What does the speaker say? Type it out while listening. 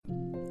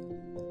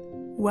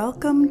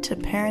Welcome to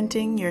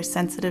Parenting Your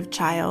Sensitive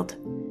Child.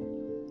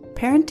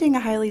 Parenting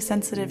a highly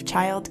sensitive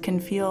child can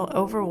feel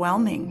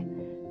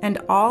overwhelming, and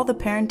all the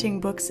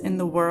parenting books in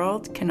the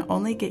world can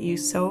only get you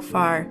so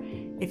far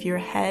if your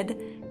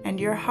head and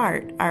your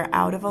heart are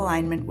out of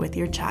alignment with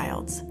your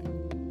child's.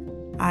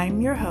 I'm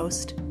your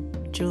host,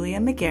 Julia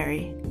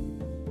McGarry.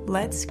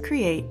 Let's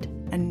create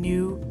a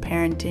new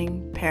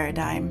parenting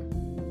paradigm.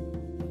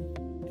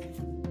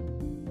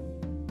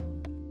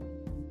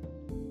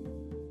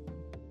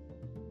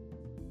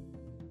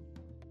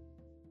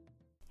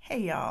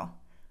 Hey y'all,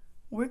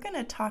 we're going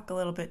to talk a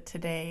little bit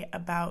today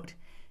about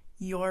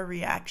your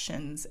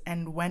reactions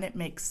and when it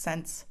makes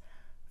sense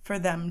for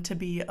them to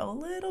be a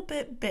little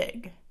bit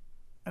big.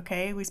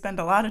 Okay, we spend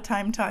a lot of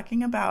time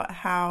talking about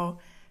how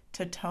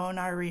to tone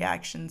our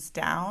reactions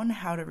down,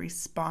 how to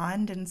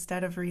respond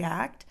instead of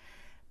react,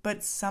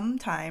 but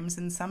sometimes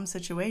in some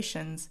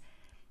situations,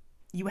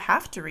 you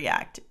have to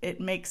react.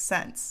 It makes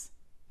sense.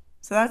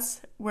 So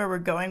that's where we're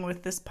going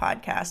with this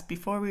podcast.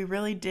 Before we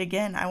really dig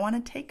in, I want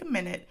to take a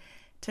minute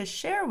to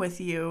share with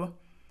you,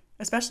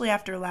 especially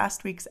after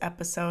last week's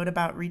episode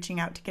about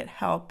reaching out to get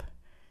help.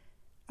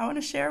 I want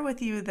to share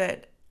with you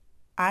that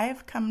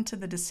I've come to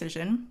the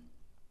decision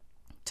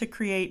to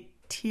create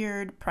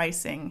tiered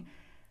pricing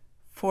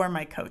for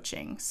my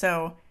coaching.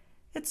 So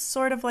it's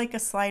sort of like a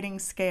sliding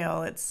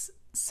scale. It's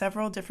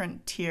several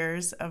different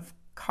tiers of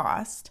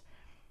cost,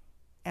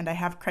 and I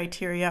have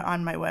criteria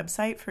on my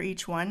website for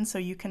each one so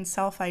you can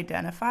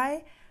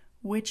self-identify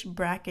which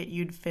bracket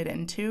you'd fit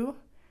into,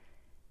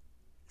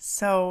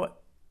 so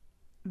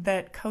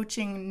that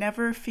coaching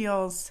never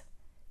feels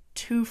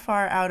too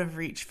far out of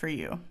reach for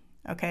you,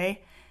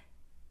 okay?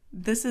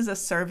 This is a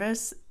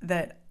service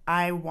that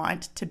I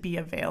want to be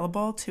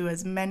available to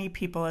as many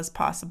people as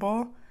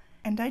possible,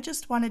 and I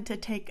just wanted to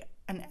take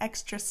an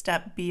extra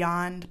step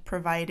beyond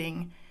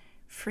providing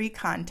free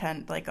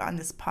content like on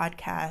this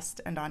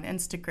podcast and on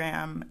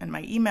Instagram and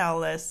my email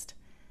list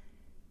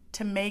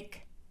to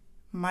make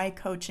my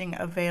coaching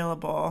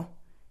available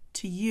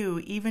to you,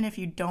 even if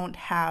you don't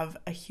have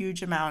a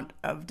huge amount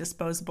of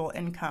disposable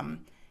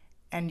income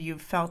and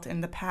you've felt in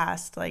the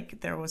past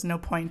like there was no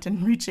point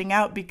in reaching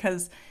out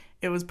because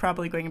it was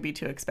probably going to be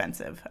too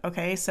expensive.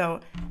 Okay, so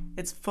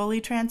it's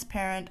fully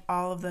transparent.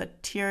 All of the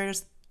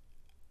tiers,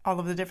 all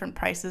of the different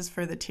prices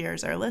for the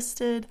tiers are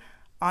listed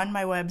on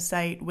my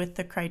website with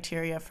the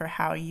criteria for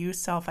how you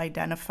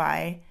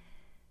self-identify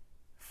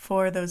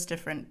for those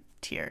different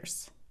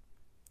tiers.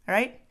 All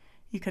right,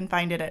 you can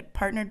find it at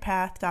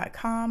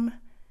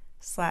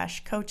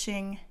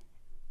partneredpath.com/coaching.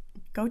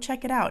 Go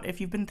check it out. If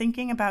you've been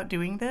thinking about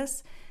doing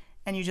this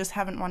and you just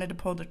haven't wanted to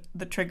pull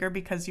the trigger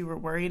because you were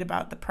worried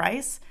about the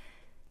price,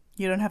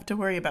 you don't have to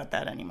worry about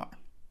that anymore.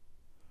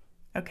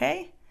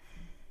 Okay?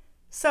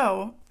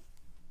 So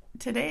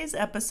today's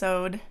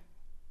episode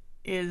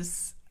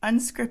is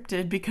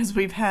unscripted because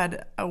we've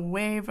had a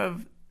wave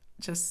of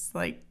just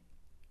like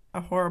a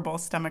horrible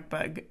stomach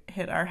bug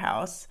hit our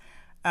house.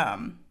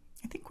 I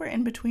think we're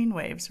in between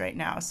waves right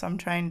now, so I'm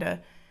trying to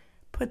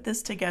put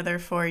this together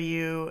for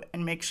you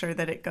and make sure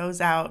that it goes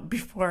out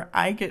before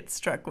I get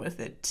struck with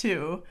it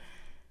too.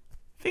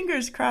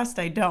 Fingers crossed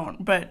I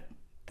don't, but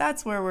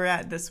that's where we're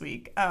at this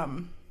week.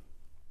 I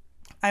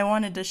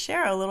wanted to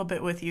share a little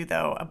bit with you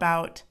though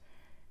about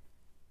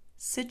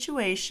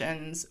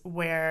situations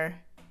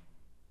where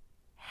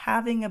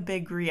having a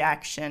big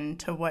reaction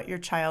to what your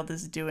child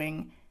is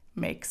doing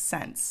makes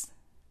sense.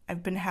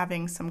 I've been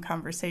having some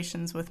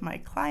conversations with my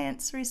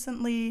clients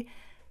recently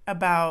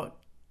about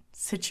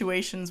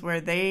situations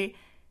where they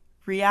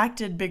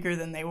reacted bigger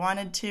than they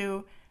wanted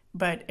to,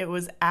 but it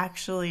was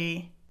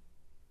actually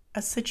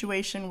a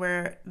situation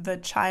where the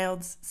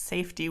child's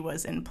safety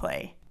was in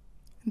play.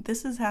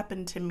 This has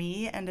happened to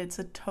me, and it's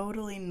a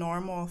totally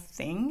normal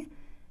thing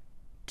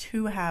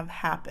to have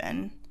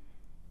happen.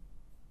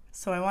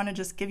 So I want to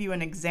just give you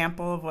an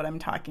example of what I'm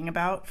talking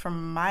about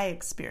from my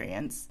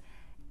experience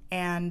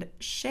and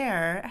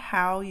share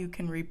how you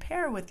can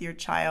repair with your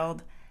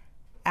child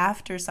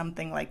after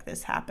something like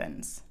this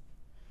happens.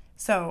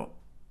 So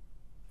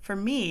for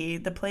me,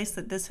 the place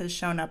that this has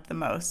shown up the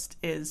most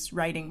is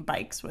riding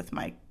bikes with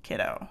my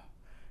kiddo.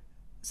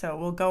 So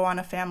we'll go on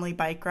a family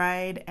bike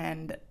ride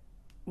and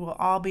we'll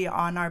all be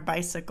on our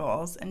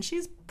bicycles, and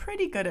she's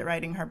pretty good at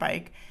riding her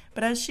bike,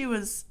 but as she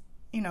was,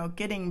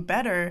 getting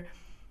better,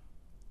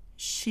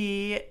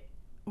 she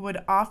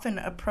would often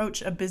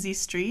approach a busy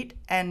street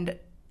and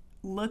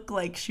look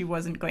like she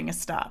wasn't going to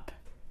stop.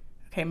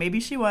 Okay,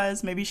 maybe she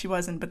was, maybe she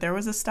wasn't, but there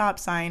was a stop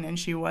sign and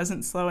she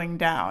wasn't slowing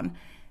down.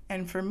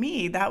 And for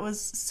me, that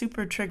was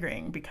super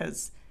triggering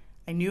because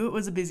I knew it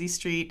was a busy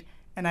street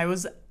and I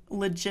was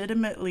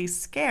legitimately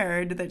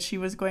scared that she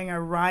was going to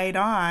ride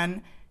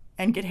on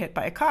and get hit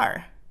by a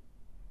car.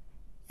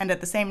 And at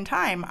the same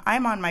time,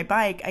 I'm on my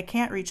bike. I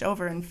can't reach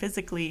over and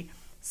physically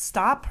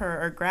stop her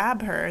or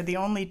grab her. The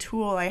only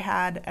tool I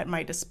had at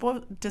my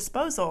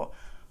disposal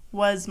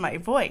was my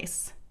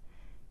voice.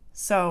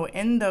 So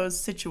in those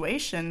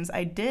situations,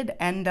 I did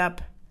end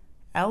up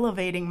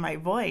elevating my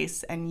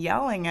voice and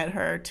yelling at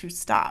her to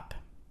stop.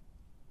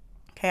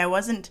 Okay, I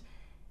wasn't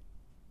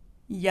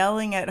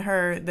yelling at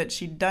her that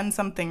she'd done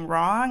something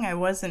wrong. I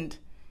wasn't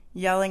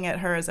yelling at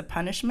her as a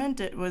punishment.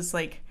 It was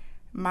like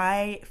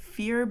my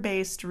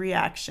fear-based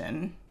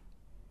reaction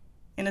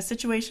in a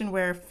situation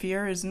where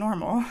fear is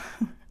normal.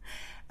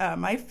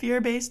 My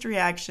fear-based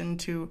reaction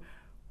to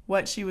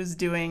what she was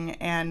doing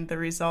and the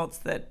results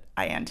that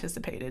I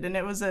anticipated. And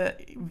it was a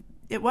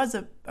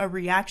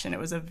reaction. It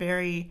was a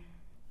very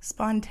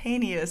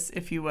spontaneous,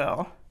 if you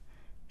will,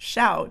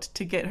 shout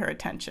to get her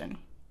attention.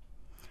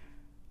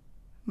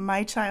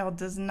 My child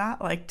does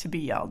not like to be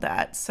yelled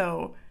at,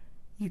 so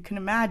you can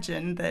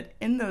imagine that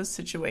in those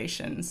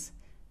situations,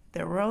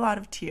 there were a lot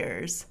of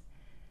tears.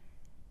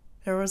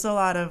 There was a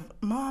lot of,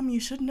 "Mom, you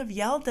shouldn't have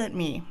yelled at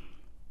me."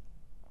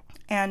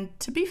 And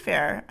to be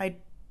fair, I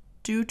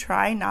do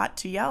try not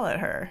to yell at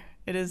her.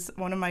 It is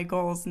one of my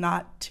goals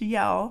not to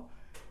yell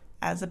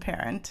as a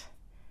parent.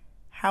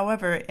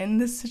 However, in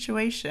this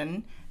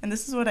situation, and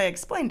this is what I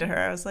explained to her,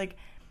 I was like,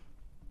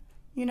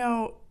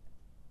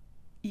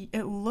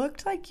 it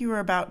looked like you were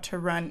about to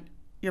run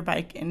your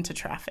bike into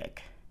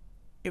traffic.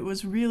 It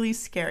was really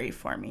scary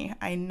for me.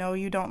 I know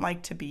you don't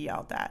like to be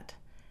yelled at.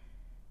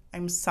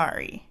 I'm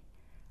sorry.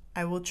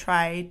 I will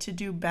try to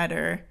do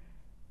better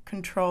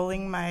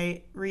controlling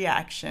my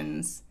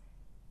reactions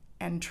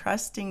and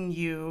trusting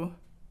you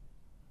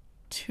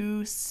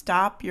to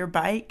stop your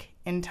bike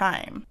in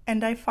time.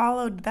 And I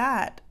followed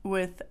that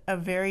with a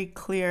very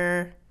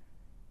clear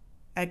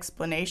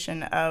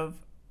explanation of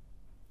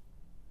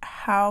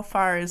how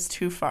far is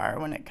too far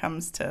when it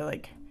comes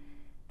to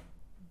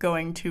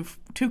going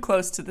too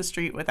close to the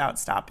street without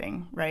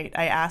stopping, right?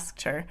 I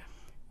asked her,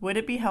 would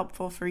it be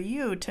helpful for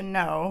you to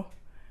know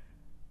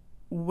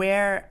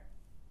where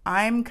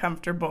I'm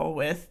comfortable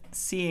with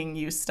seeing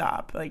you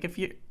stop? Like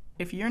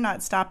if you're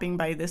not stopping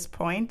by this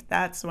point,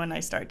 that's when I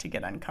start to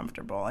get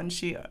uncomfortable. And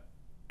she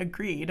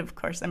agreed, of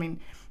course. And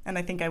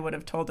I think I would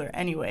have told her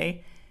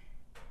anyway,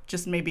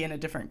 just maybe in a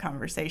different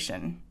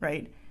conversation,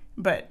 right?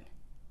 But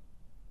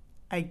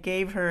I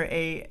gave her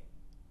a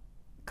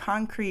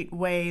concrete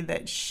way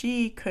that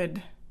she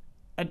could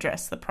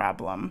address the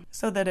problem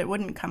so that it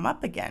wouldn't come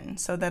up again,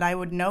 so that I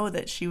would know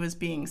that she was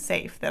being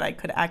safe, that I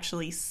could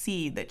actually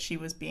see that she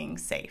was being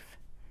safe.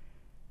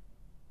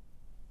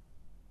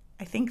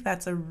 I think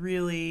that's a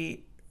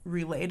really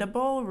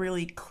relatable,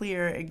 really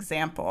clear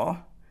example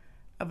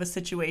of a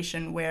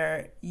situation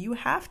where you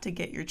have to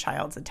get your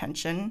child's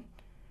attention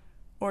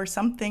or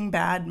something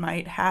bad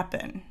might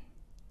happen,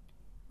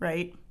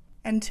 right?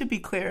 And to be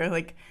clear,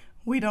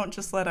 we don't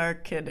just let our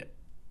kid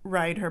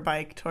ride her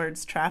bike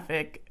towards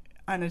traffic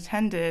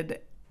unattended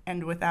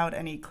and without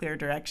any clear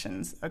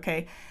directions,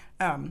 okay?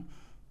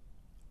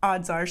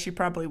 Odds are she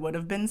probably would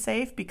have been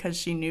safe because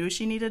she knew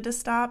she needed to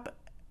stop,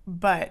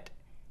 but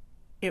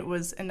it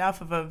was enough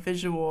of a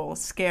visual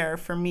scare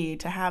for me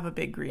to have a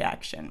big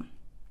reaction.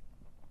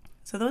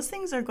 So those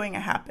things are going to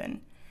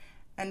happen.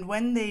 And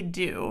when they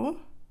do,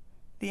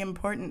 the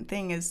important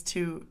thing is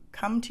to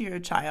come to your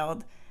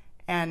child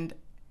and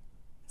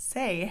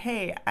say,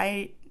 "Hey,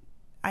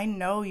 I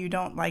know you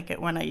don't like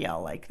it when I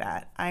yell like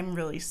that. I'm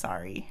really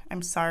sorry.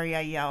 I'm sorry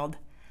I yelled.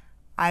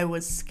 I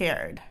was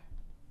scared.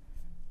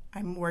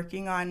 I'm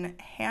working on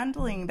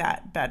handling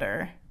that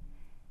better.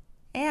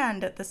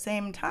 And at the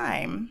same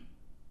time,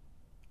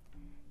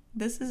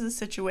 this is a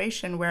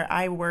situation where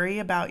I worry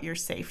about your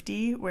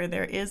safety, where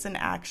there is an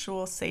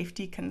actual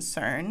safety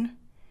concern.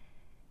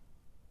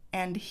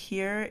 And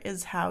here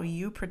is how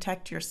you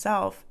protect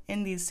yourself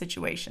in these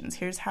situations.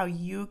 Here's how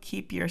you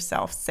keep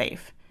yourself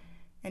safe."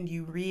 And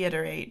you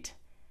reiterate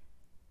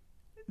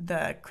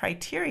the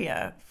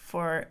criteria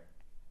for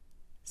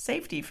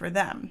safety for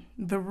them,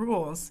 the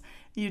rules.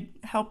 You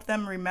help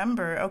them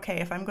remember, okay,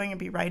 if I'm going to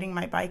be riding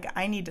my bike,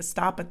 I need to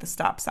stop at the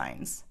stop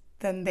signs.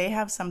 Then they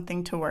have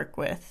something to work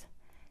with.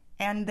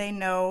 And they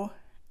know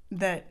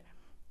that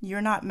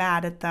you're not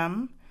mad at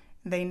them.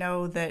 They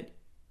know that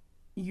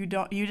you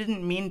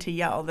didn't mean to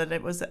yell, that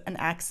it was an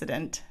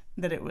accident,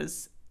 that it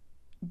was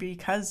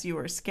because you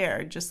were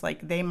scared, just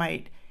like they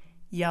might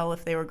yell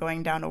if they were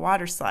going down a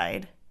water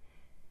slide.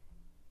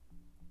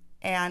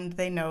 And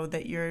they know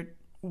that you're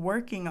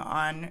working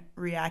on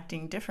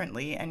reacting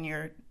differently and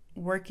you're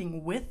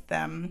working with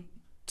them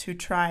to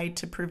try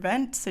to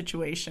prevent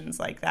situations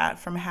like that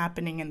from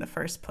happening in the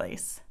first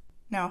place.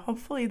 Now,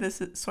 hopefully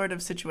this sort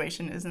of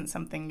situation isn't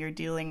something you're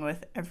dealing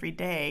with every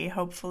day.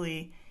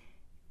 Hopefully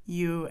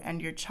you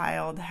and your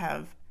child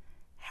have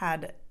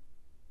had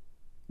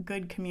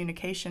good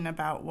communication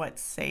about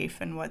what's safe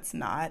and what's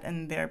not,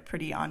 and they're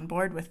pretty on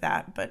board with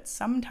that. But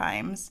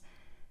sometimes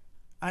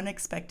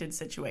unexpected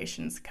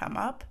situations come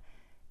up,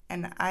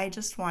 and I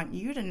just want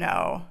you to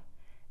know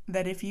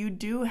that if you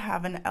do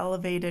have an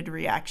elevated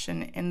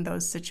reaction in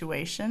those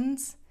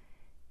situations,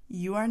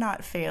 you are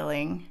not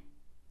failing.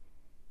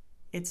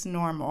 It's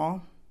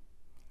normal.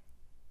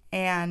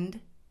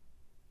 And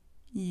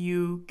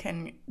you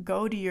can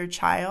go to your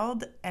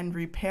child and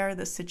repair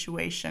the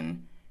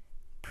situation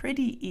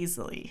pretty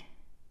easily.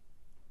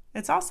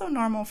 It's also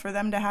normal for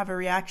them to have a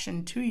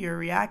reaction to your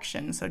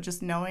reaction. So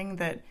just knowing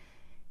that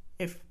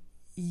if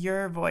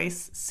your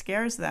voice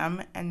scares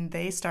them and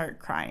they start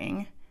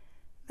crying,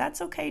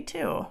 that's okay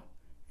too.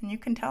 And you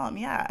can tell them,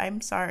 yeah,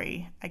 I'm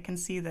sorry. I can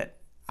see that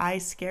I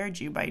scared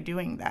you by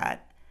doing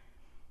that.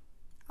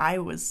 I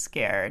was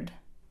scared,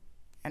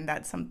 and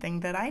that's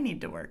something that I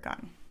need to work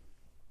on.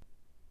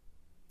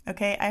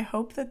 Okay, I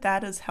hope that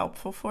that is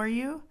helpful for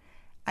you.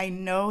 I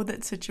know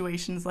that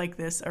situations like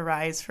this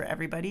arise for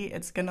everybody.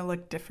 It's going to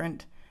look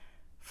different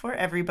for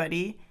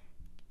everybody,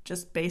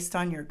 just based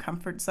on your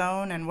comfort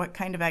zone and what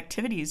kind of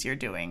activities you're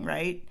doing,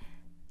 right?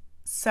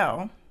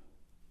 So,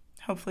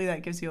 hopefully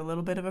that gives you a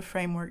little bit of a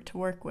framework to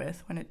work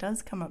with when it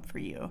does come up for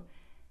you.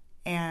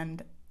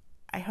 And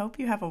I hope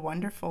you have a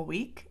wonderful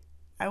week.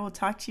 I will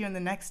talk to you in the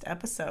next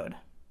episode.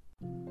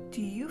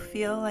 Do you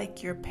feel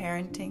like you're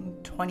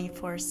parenting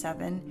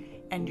 24/7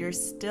 and you're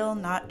still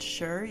not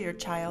sure your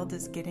child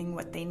is getting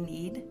what they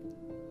need?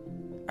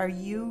 Are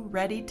you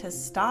ready to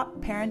stop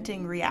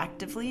parenting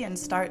reactively and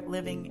start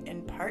living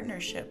in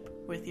partnership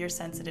with your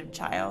sensitive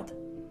child?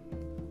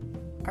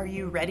 Are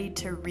you ready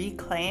to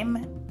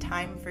reclaim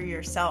time for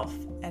yourself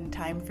and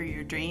time for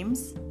your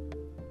dreams?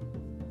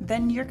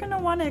 Then you're going to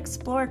want to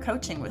explore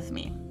coaching with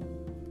me.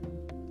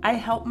 I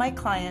help my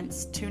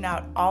clients tune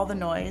out all the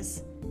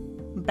noise,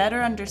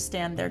 better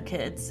understand their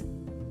kids,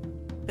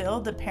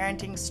 build a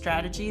parenting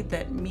strategy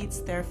that meets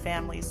their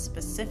family's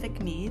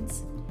specific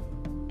needs,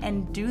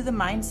 and do the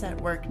mindset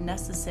work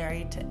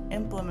necessary to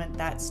implement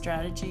that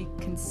strategy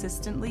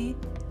consistently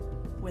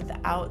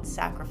without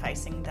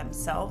sacrificing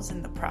themselves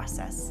in the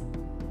process.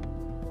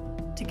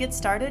 To get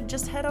started,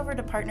 just head over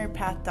to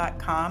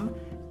partnerpath.com,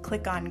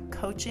 click on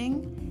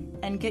coaching,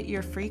 and get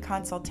your free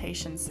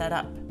consultation set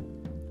up.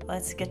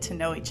 Let's get to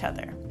know each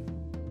other.